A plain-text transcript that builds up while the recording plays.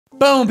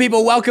Boom,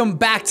 people, welcome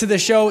back to the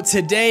show.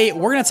 Today,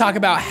 we're gonna talk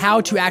about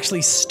how to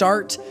actually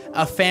start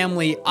a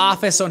family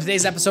office. So in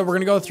today's episode, we're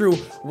gonna go through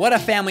what a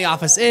family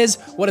office is,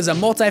 what is a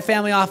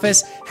multifamily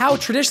office, how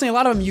traditionally a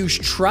lot of them use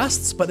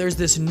trusts, but there's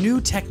this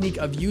new technique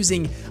of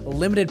using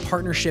limited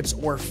partnerships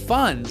or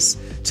funds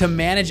to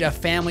manage a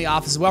family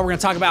office as well. We're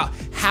gonna talk about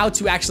how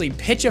to actually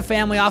pitch a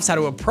family office, how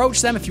to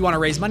approach them if you wanna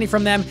raise money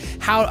from them,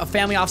 how a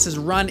family office is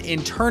run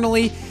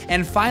internally,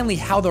 and finally,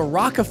 how the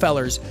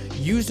Rockefellers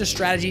used a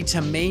strategy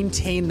to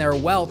maintain their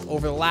wealth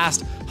over the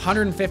last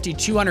 150,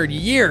 200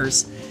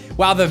 years,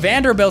 while the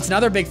Vanderbilts and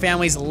other big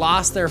families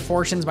lost their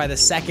fortunes by the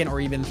second or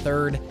even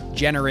third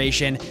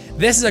generation.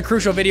 This is a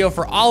crucial video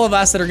for all of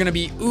us that are gonna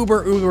be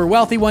uber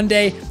wealthy one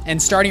day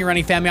and starting and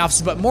running family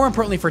offices, but more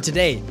importantly for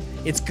today,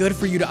 it's good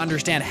for you to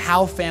understand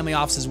how family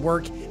offices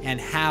work and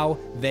how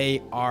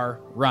they are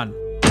run.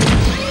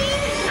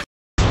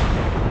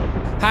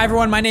 Hi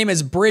everyone, my name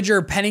is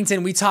Bridger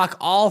Pennington. We talk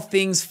all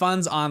things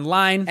funds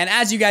online. And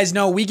as you guys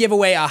know, we give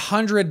away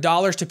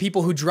 $100 to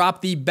people who drop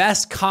the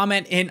best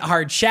comment in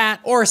our chat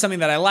or something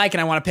that I like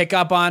and I wanna pick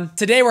up on.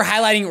 Today we're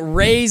highlighting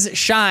Ray's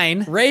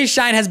Shine. Ray's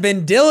Shine has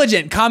been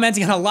diligent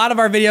commenting on a lot of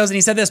our videos and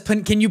he said this,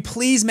 can you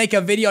please make a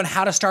video on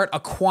how to start a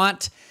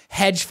quant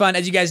hedge fund?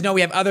 As you guys know,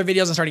 we have other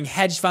videos on starting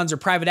hedge funds or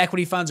private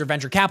equity funds or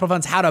venture capital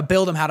funds, how to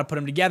build them, how to put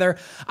them together.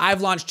 I've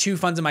launched 2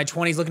 funds in my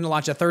 20s, looking to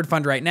launch a 3rd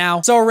fund right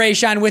now. So Ray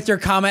Shine, with your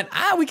comment,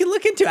 we can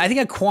look into it. I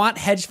think a quant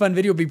hedge fund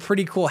video would be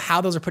pretty cool,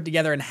 how those are put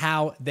together and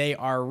how they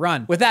are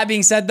run. With that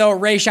being said though,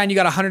 Ray Shine, you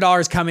got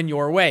 $100 coming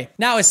your way.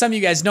 Now, as some of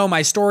you guys know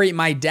my story,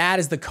 my dad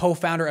is the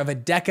co-founder of a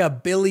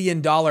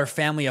deca-billion-dollar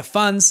family of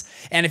funds.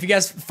 And if you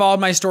guys followed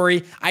my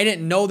story, I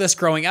didn't know this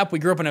growing up. We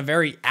grew up in a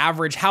very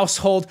average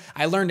household.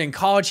 I learned in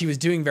college he was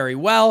doing very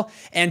well.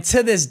 And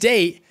to this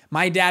date,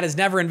 my dad has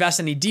never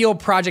invested in any deal,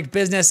 project,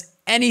 business,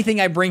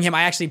 anything I bring him.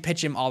 I actually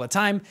pitch him all the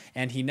time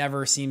and he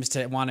never seems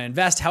to want to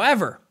invest.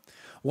 However,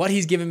 what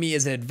he's given me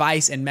is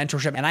advice and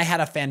mentorship, and I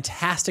had a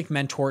fantastic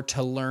mentor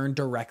to learn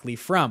directly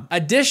from.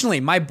 Additionally,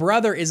 my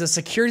brother is a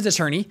securities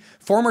attorney,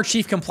 former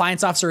chief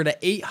compliance officer at an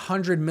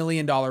 $800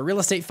 million real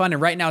estate fund,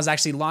 and right now has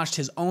actually launched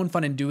his own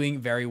fund and doing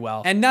very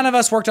well. And none of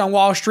us worked on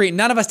Wall Street.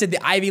 None of us did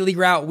the Ivy League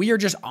route. We are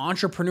just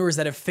entrepreneurs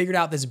that have figured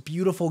out this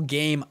beautiful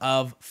game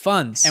of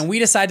funds. And we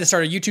decided to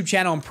start a YouTube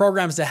channel and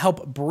programs to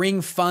help bring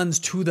funds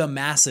to the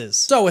masses.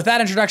 So with that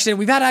introduction,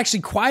 we've had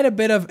actually quite a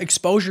bit of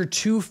exposure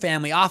to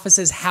family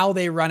offices, how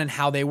they run and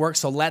how they work.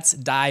 So let's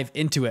dive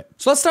into it.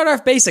 So let's start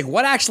off basic.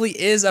 What actually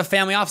is a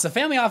family office? A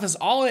family office,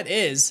 all it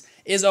is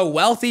a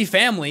wealthy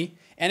family,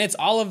 and it's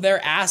all of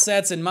their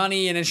assets and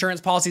money and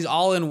insurance policies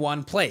all in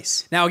one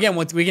place. Now, again,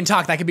 we can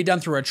talk, that could be done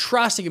through a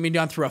trust, it can be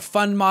done through a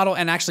fund model,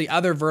 and actually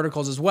other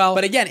verticals as well.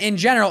 But again, in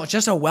general, it's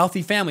just a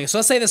wealthy family. So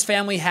let's say this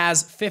family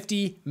has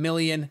 $50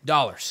 million.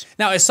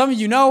 Now, as some of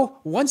you know,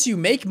 once you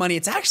make money,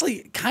 it's actually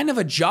kind of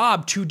a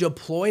job to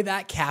deploy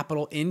that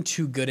capital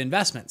into good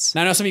investments.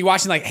 Now, I know some of you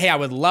watching like, hey, I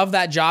would love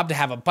that job to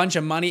have a bunch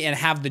of money and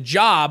have the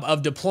job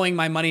of deploying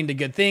my money into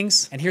good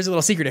things. And here's a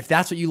little secret. If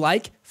that's what you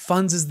like,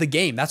 funds is the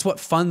game. That's what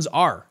funds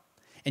are.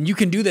 And you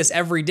can do this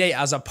every day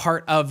as a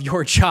part of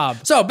your job.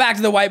 So back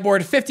to the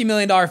whiteboard, $50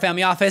 million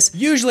family office.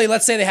 Usually,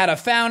 let's say they had a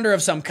founder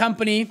of some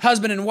company,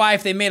 husband and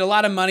wife, they made a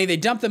lot of money, they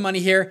dumped the money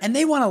here, and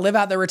they wanna live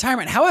out their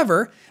retirement.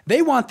 However,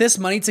 they want this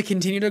money to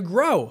continue to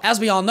grow. As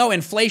we all know,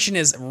 inflation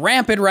is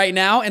rampant right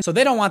now, and so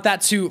they don't want that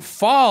to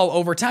fall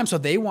over time, so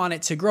they want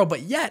it to grow,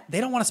 but yet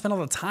they don't wanna spend all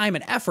the time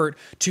and effort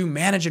to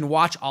manage and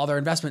watch all their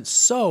investments.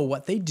 So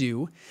what they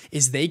do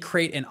is they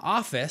create an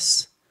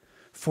office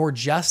for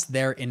just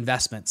their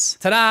investments.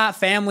 Ta-da,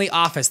 family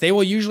office. They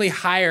will usually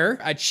hire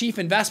a chief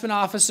investment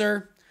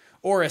officer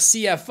or a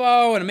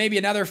CFO and maybe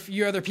another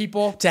few other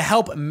people to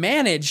help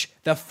manage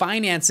the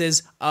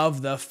finances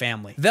of the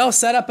family. They'll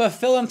set up a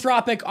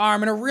philanthropic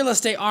arm and a real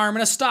estate arm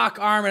and a stock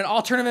arm and an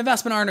alternative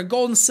investment arm and a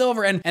gold and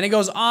silver and it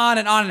goes on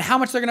and how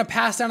much they're gonna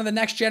pass down to the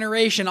next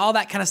generation, all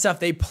that kind of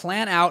stuff. They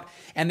plan out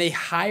and they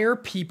hire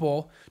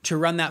people to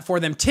run that for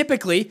them.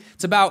 Typically,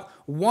 it's about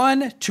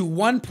 1 to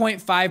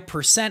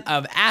 1.5%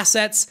 of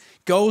assets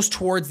goes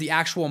towards the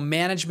actual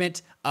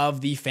management of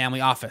the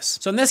family office.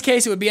 So in this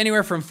case, it would be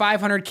anywhere from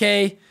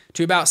 500K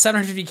to about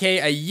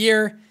 750K a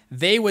year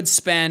they would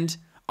spend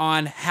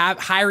on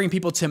hiring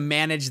people to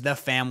manage the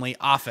family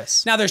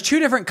office. Now, there's 2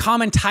 different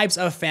common types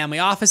of family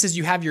offices.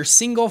 You have your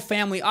single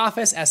family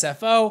office,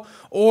 SFO,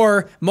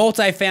 or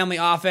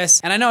multifamily office.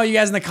 And I know you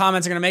guys in the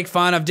comments are gonna make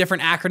fun of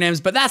different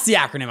acronyms, but that's the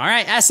acronym, all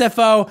right?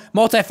 SFO,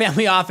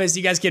 multifamily office.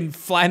 You guys can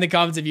fly in the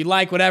comments if you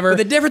like, whatever. But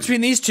the difference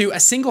between these two,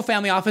 a single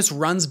family office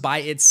runs by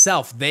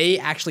itself. They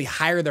actually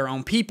hire their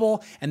own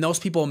people, and those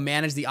people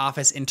manage the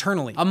office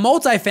internally. A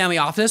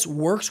multifamily office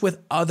works with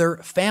other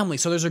families.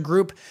 So there's a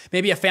group,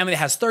 maybe a family that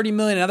has 30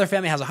 million, another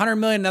family has 100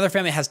 million, another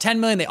family has 10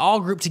 million. They all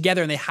group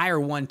together and they hire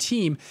one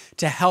team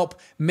to help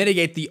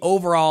mitigate the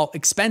overall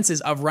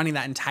expenses of running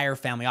that entire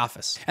family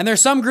office. And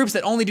there's some groups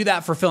that only do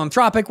that for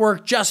philanthropic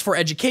work, just for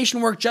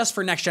education work, just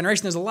for next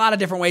generation. There's a lot of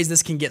different ways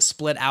this can get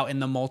split out in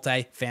the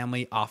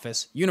multi-family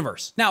office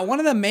universe. Now, one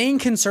of the main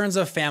concerns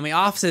of family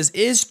offices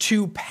is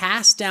to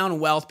pass down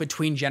wealth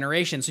between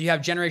generations. So you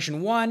have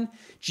generation 1,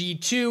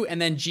 G2,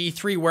 and then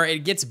G3, where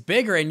it gets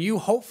bigger and you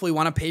hopefully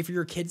want to pay for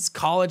your kids'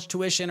 college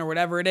tuition or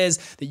whatever it is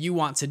that you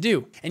want to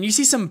do. And you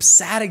see some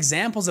sad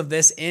examples of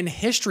this in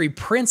history.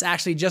 Prince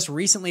actually just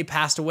recently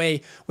passed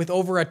away with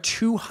over a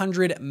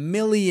 $200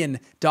 million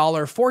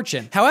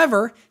fortune.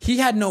 However, he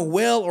had no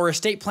will or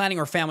estate planning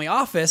or family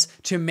office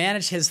to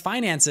manage his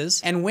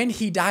finances. And when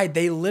he died,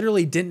 they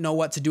literally didn't know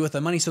what to do with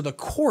the money. So the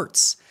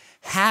courts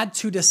had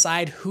to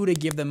decide who to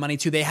give the money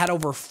to. They had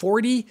over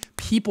 40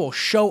 people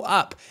show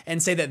up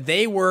and say that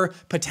they were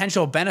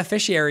potential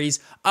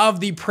beneficiaries of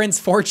the Prince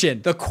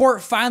fortune. The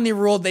court finally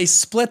ruled they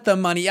split the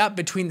money up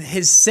between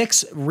his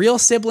 6 real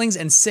siblings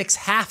and 6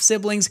 half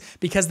siblings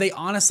because they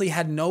honestly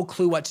had no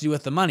clue what to do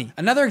with the money.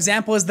 Another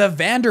example is the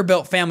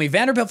Vanderbilt family.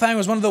 Vanderbilt family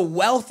was one of the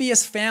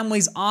wealthiest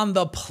families on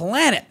the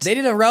planet. They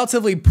did a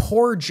relatively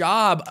poor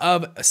job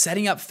of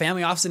setting up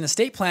family office and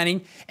estate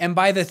planning, and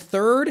by the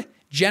 3rd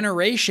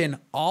generation,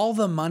 all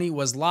the money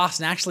was lost.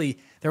 And actually,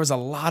 there was a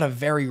lot of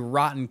very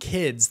rotten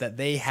kids that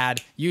they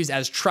had used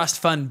as trust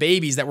fund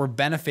babies that were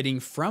benefiting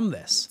from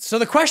this. So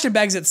the question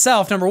begs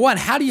itself, number one,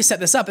 how do you set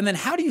this up? And then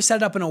how do you set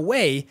it up in a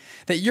way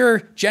that your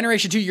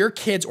generation 2, your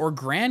kids or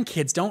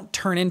grandkids don't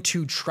turn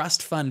into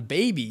trust fund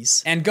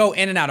babies and go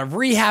in and out of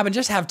rehab and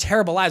just have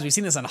terrible lives? We've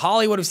seen this in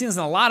Hollywood. We've seen this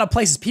in a lot of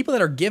places. People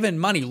that are given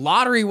money,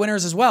 lottery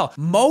winners as well.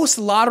 Most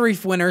lottery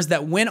winners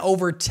that win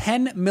over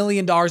 $10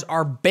 million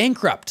are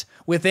bankrupt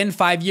within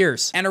 5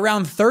 years. And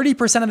around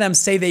 30% of them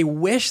say they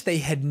wish they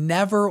had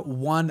never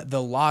won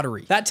the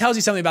lottery. That tells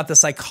you something about the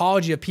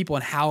psychology of people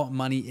and how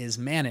money is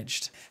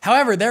managed.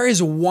 However, there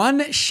is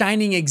one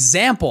shining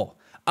example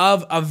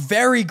of a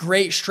very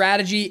great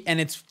strategy,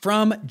 and it's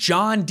from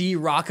John D.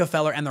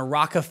 Rockefeller and the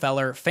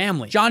Rockefeller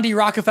family. John D.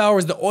 Rockefeller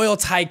was the oil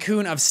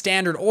tycoon of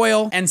Standard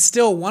Oil and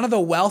still one of the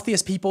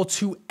wealthiest people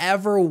to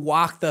ever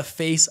walk the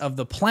face of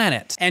the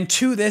planet. And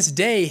to this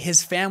day,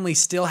 his family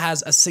still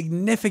has a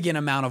significant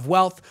amount of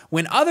wealth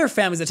when other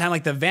families at the time,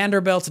 like the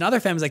Vanderbilts and other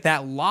families like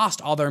that,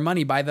 lost all their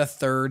money by the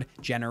 3rd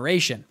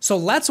generation. So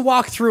let's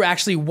walk through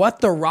actually what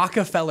the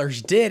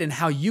Rockefellers did and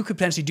how you could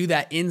potentially do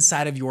that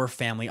inside of your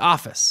family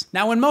office.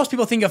 Now, when most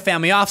people think of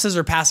family offices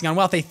or passing on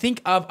wealth, they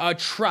think of a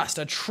trust.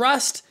 A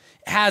trust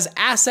has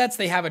assets.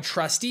 They have a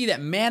trustee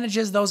that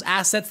manages those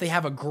assets. They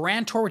have a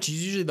grantor, which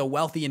is usually the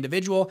wealthy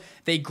individual.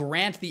 They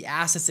grant the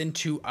assets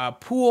into a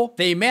pool.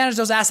 They manage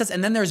those assets.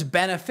 And then there's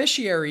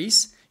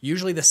beneficiaries,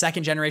 usually the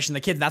 2nd generation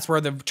of the kids. That's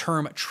where the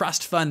term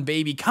trust fund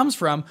baby comes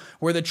from,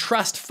 where the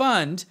trust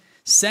fund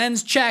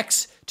sends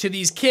checks to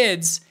these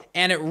kids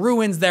and it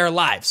ruins their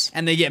lives.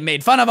 And they get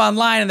made fun of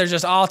online, and there's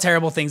just all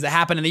terrible things that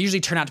happen, and they usually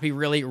turn out to be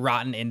really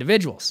rotten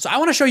individuals. So I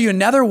wanna show you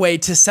another way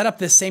to set up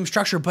this same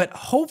structure, but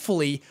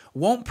hopefully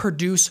won't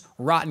produce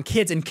rotten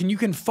kids. And you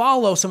can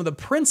follow some of the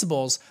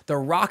principles the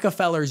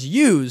Rockefellers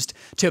used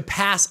to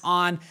pass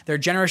on their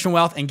generational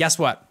wealth, and guess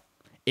what?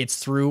 It's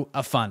through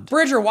a fund.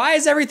 Bridger, why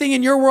is everything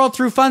in your world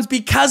through funds?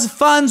 Because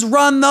funds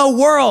run the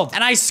world.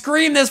 And I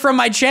scream this from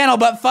my channel,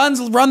 but funds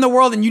run the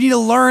world and you need to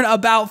learn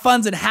about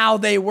funds and how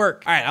they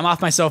work. All right, I'm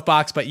off my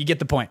soapbox, but you get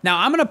the point. Now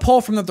I'm gonna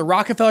pull from what the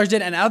Rockefellers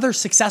did and other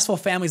successful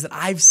families that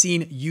I've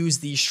seen use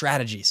these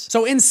strategies.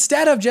 So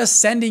instead of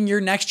just sending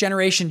your next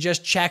generation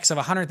just checks of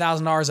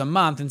 $100,000 a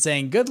month and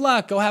saying, good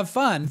luck, go have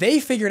fun, they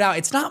figured out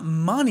it's not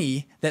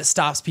money that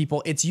stops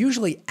people, it's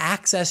usually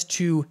access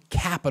to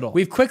capital.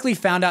 We've quickly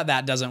found out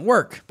that doesn't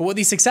work. But what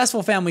these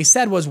successful families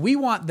said was, we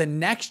want the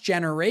next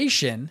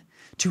generation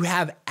to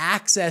have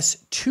access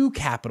to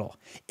capital.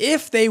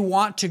 If they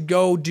want to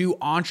go do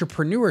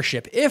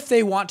entrepreneurship, if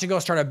they want to go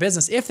start a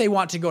business, if they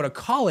want to go to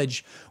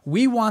college,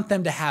 we want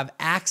them to have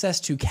access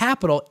to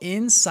capital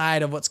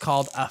inside of what's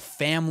called a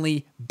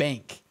family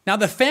bank. Now,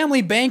 the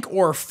family bank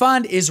or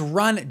fund is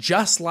run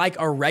just like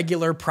a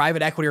regular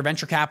private equity or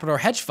venture capital or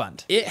hedge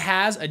fund. It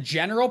has a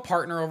general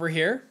partner over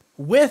here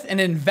with an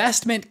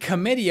investment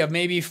committee of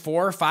maybe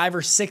 4, 5,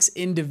 or 6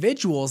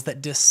 individuals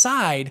that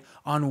decide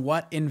on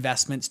what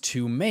investments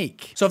to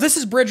make. So if this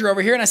is Bridger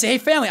over here and I say, hey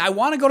family, I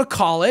wanna go to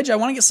college, I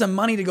wanna get some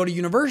money to go to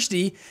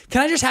university,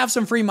 can I just have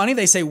some free money?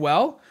 They say,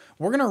 well,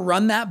 we're gonna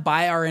run that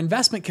by our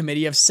investment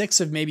committee of 6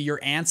 of maybe your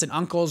aunts and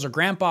uncles or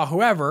grandpa,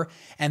 whoever,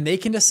 and they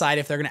can decide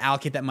if they're gonna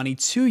allocate that money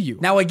to you.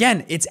 Now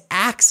again, it's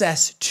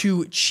access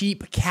to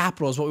cheap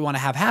capital is what we wanna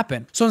have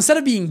happen. So instead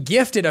of being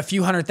gifted a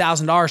few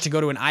 $100,000 to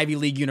go to an Ivy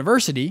League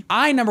university,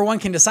 I, number one,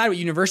 can decide what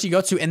university you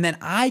go to, and then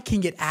I can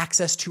get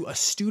access to a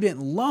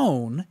student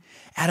loan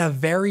at a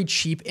very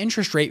cheap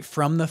interest rate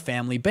from the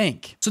family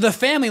bank. So the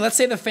family, let's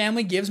say the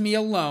family gives me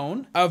a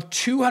loan of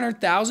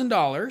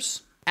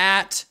 $200,000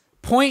 at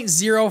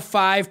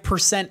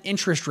 0.05%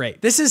 interest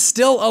rate. This is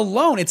still a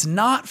loan. It's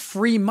not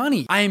free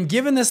money. I am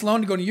given this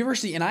loan to go to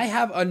university and I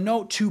have a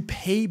note to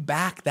pay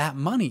back that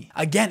money.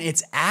 Again,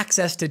 it's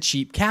access to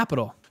cheap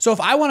capital. So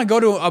if I want to go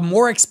to a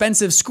more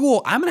expensive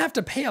school, I'm going to have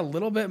to pay a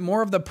little bit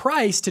more of the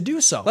price to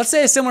do so. Let's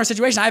say a similar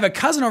situation. I have a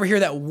cousin over here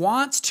that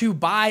wants to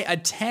buy a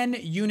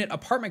 10-unit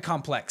apartment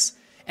complex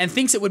and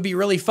thinks it would be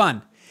really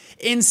fun.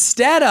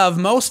 Instead of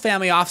most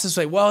family offices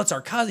say, well, it's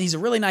our cousin, he's a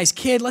really nice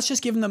kid, let's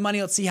just give him the money,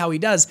 let's see how he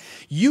does.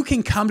 You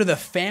can come to the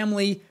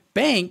family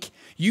bank,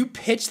 you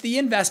pitch the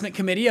investment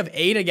committee of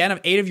 8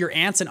 of your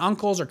aunts and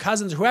uncles or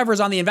cousins, or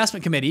whoever's on the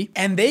investment committee,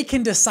 and they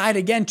can decide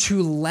again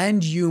to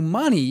lend you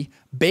money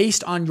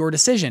based on your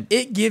decision.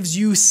 It gives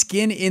you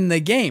skin in the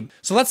game.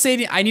 So let's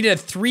say I needed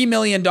 $3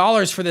 million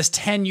for this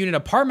 10-unit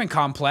apartment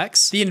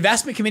complex. The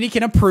investment committee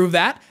can approve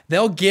that.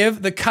 They'll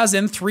give the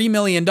cousin $3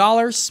 million.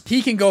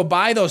 He can go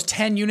buy those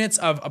 10 units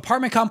of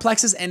apartment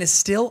complexes and is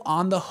still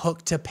on the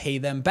hook to pay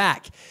them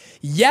back.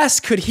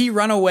 Yes, could he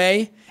run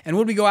away? And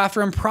would we go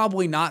after him?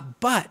 Probably not.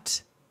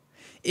 But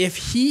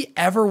if he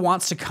ever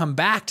wants to come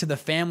back to the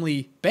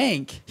family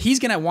bank, he's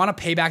going to want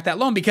to pay back that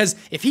loan, because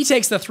if he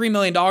takes the $3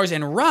 million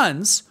and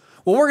runs,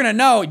 well, we're going to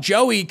know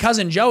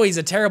cousin Joey's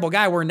a terrible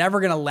guy. We're never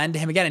going to lend to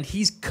him again. And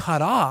he's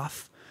cut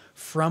off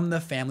from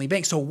the family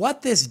bank. So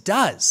what this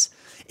does,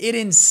 it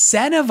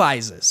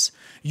incentivizes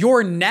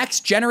your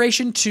next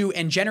generation 2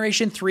 and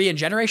generation 3 and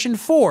generation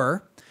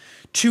 4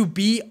 to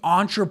be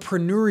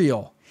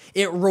entrepreneurial.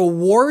 It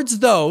rewards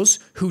those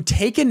who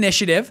take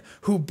initiative,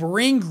 who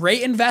bring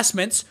great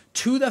investments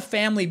to the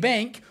family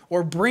bank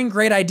or bring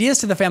great ideas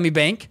to the family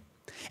bank,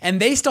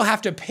 and they still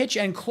have to pitch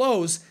and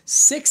close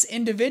 6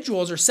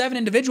 individuals or 7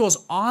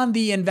 individuals on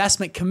the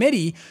investment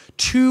committee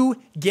to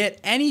get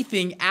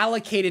anything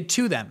allocated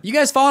to them. You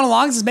guys following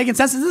along? This is making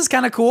sense? This is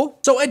kind of cool.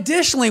 So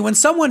additionally, when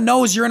someone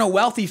knows you're in a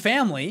wealthy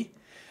family,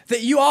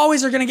 that you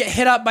always are going to get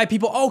hit up by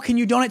people, oh, can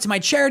you donate to my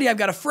charity? I've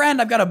got a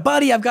friend, I've got a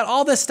buddy, I've got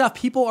all this stuff.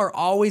 People are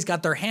always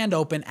got their hand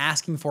open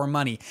asking for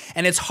money.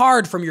 And it's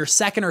hard from your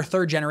 2nd or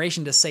 3rd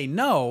generation to say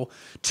no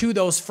to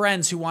those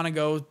friends who want to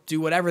go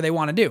do whatever they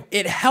want to do.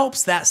 It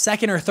helps that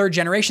 2nd or 3rd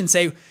generation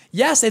say,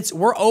 yes,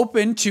 we're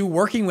open to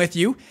working with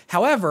you.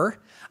 However,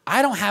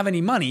 I don't have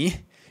any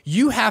money.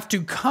 You have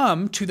to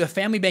come to the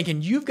family bank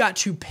and you've got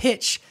to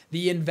pitch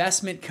the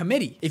investment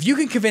committee. If you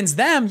can convince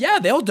them, yeah,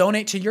 they'll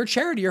donate to your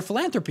charity or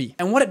philanthropy.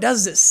 And what it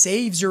does is it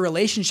saves your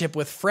relationship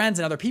with friends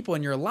and other people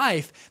in your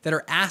life that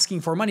are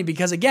asking for money,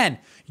 because again,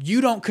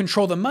 you don't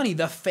control the money.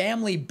 The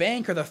family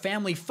bank or the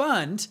family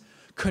fund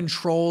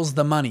controls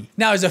the money.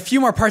 Now, there's a few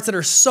more parts that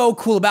are so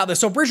cool about this.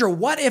 So Bridger,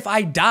 what if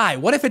I die?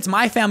 What if it's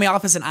my family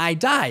office and I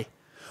die?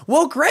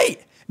 Well,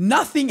 great.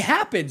 Nothing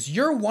happens.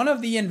 You're one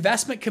of the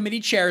investment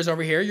committee chairs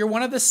over here. You're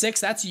one of the 6.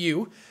 That's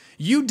you.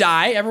 You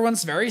die.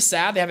 Everyone's very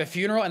sad. They have a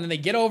funeral and then they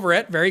get over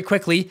it very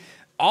quickly.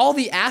 All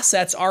the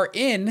assets are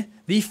in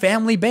the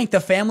family bank, the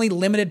family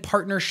limited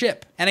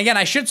partnership. And again,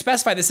 I should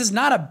specify, this is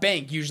not a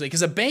bank usually,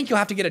 because a bank you'll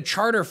have to get a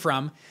charter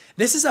from.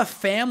 This is a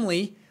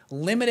family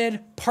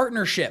limited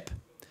partnership.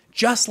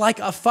 Just like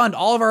a fund,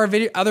 all of our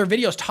other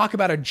videos talk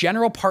about a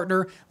general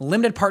partner,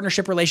 limited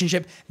partnership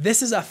relationship.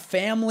 This is a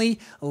family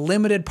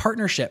limited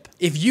partnership.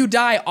 If you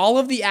die, all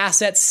of the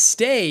assets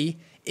stay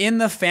in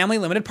the family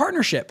limited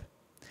partnership.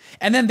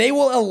 And then they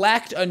will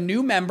elect a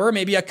new member,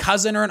 maybe a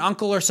cousin or an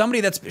uncle or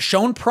somebody that's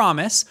shown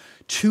promise,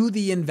 to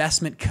the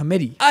investment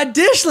committee.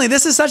 Additionally,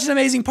 this is such an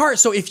amazing part.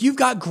 So if you've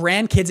got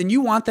grandkids and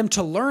you want them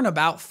to learn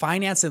about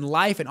finance and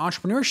life and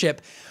entrepreneurship,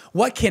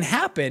 what can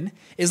happen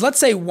is, let's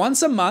say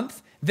once a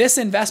month, this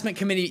investment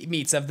committee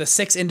meets of the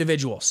 6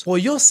 individuals. Well,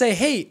 you'll say,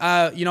 hey,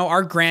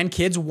 our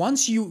grandkids,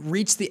 once you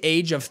reach the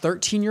age of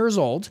 13 years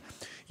old,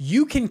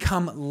 you can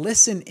come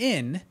listen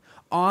in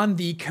on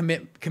the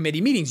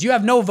committee meetings. You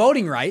have no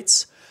voting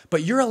rights,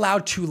 but you're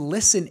allowed to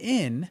listen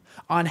in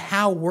on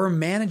how we're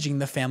managing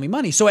the family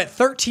money. So at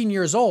 13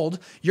 years old,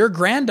 your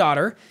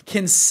granddaughter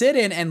can sit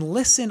in and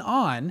listen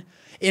on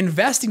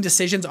investing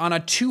decisions on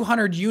a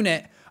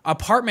 200-unit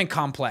apartment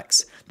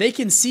complex. They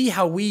can see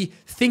how we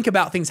think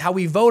about things, how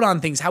we vote on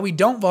things, how we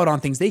don't vote on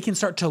things. They can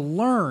start to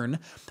learn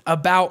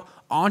about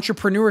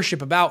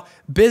entrepreneurship, about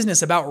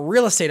business, about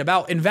real estate,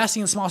 about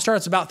investing in small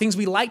startups, about things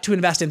we like to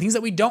invest in, things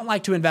that we don't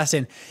like to invest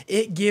in.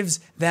 It gives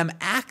them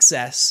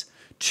access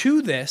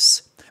to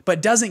this,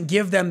 but doesn't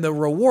give them the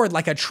reward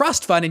like a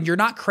trust fund, and you're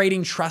not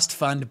creating trust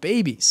fund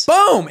babies.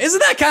 Boom! Isn't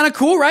that kind of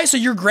cool, right? So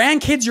your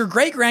grandkids, your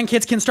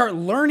great-grandkids can start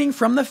learning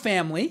from the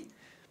family.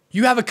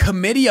 You have a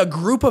committee, a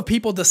group of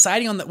people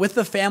deciding on with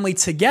the family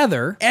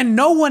together, and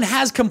no one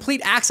has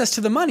complete access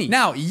to the money.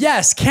 Now,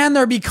 yes, can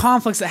there be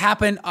conflicts that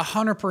happen?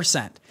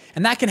 100%.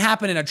 And that can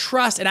happen in a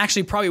trust, and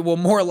actually probably will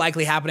more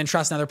likely happen in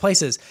trust in other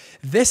places.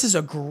 This is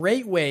a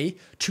great way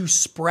to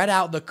spread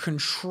out the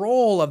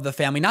control of the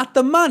family, not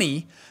the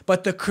money,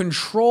 but the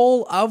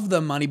control of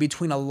the money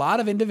between a lot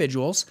of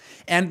individuals,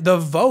 and the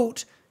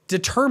vote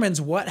determines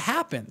what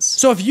happens.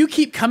 So if you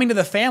keep coming to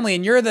the family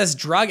and you're this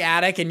drug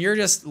addict and you're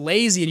just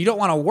lazy and you don't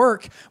want to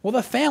work, well,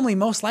 the family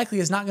most likely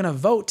is not going to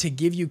vote to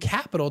give you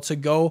capital to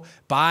go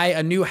buy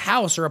a new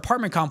house or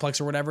apartment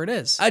complex or whatever it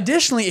is.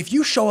 Additionally, if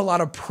you show a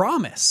lot of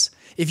promise,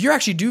 if you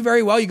actually do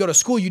very well, you go to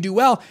school, you do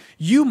well,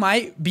 you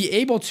might be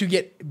able to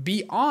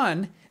be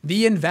on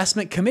the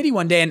investment committee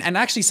one day. And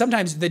actually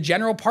sometimes the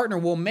general partner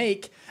will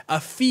make a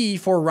fee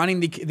for running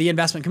the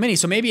investment committee.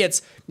 So maybe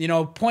it's,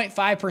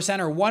 0.5%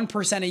 or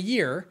 1% a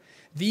year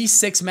these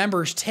 6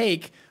 members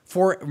take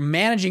for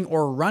managing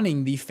or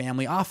running the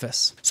family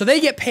office. So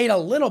they get paid a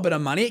little bit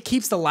of money. It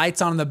keeps the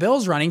lights on and the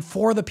bills running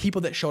for the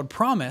people that showed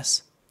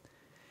promise.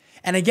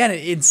 And again,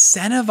 it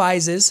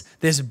incentivizes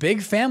this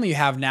big family you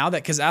have now,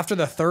 that because after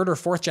the 3rd or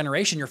 4th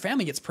generation, your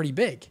family gets pretty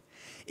big.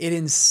 It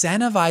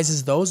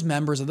incentivizes those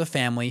members of the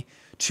family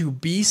to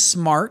be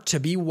smart, to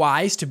be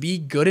wise, to be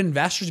good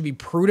investors, to be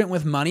prudent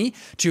with money,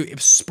 to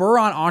spur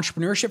on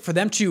entrepreneurship, for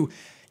them to,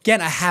 again,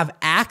 have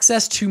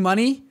access to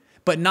money,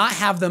 but not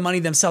have the money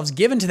themselves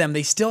given to them.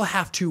 They still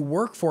have to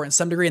work for it in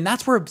some degree. And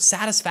that's where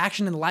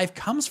satisfaction in life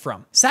comes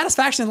from.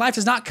 Satisfaction in life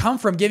does not come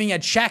from giving a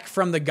check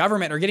from the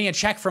government or getting a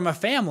check from a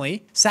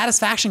family.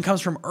 Satisfaction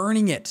comes from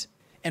earning it.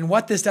 And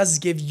what this does is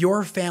give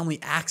your family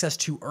access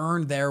to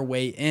earn their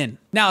way in.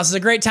 Now, this is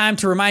a great time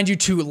to remind you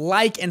to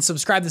like and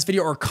subscribe this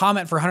video or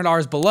comment for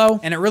 $100 below.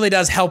 And it really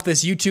does help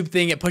this YouTube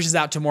thing. It pushes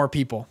out to more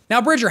people.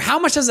 Now, Bridger, how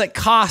much does it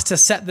cost to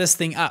set this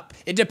thing up?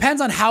 It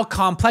depends on how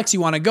complex you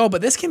want to go,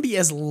 but this can be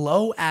as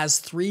low as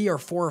 $3,000 or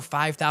 $4,000 or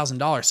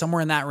 $5,000,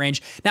 somewhere in that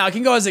range. Now, it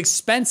can go as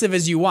expensive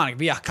as you want. It could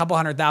be a couple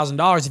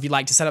 $100,000 if you'd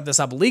like to set up this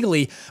up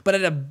legally, but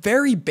at a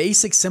very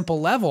basic,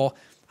 simple level,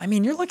 I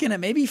mean, you're looking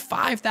at maybe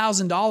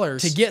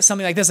 $5,000 to get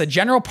something like this, a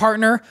general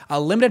partner, a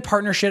limited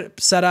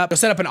partnership setup. You'll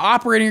set up an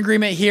operating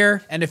agreement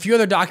here and a few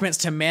other documents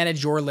to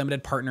manage your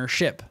limited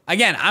partnership.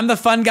 Again, I'm the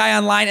fun guy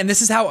online, and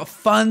this is how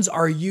funds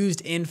are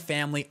used in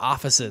family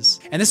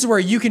offices. And this is where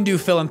you can do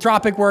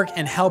philanthropic work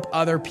and help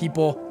other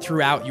people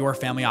throughout your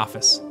family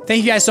office.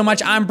 Thank you guys so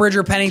much. I'm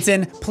Bridger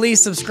Pennington.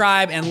 Please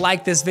subscribe and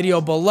like this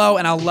video below,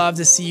 and I'll love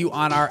to see you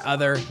on our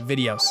other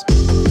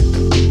videos.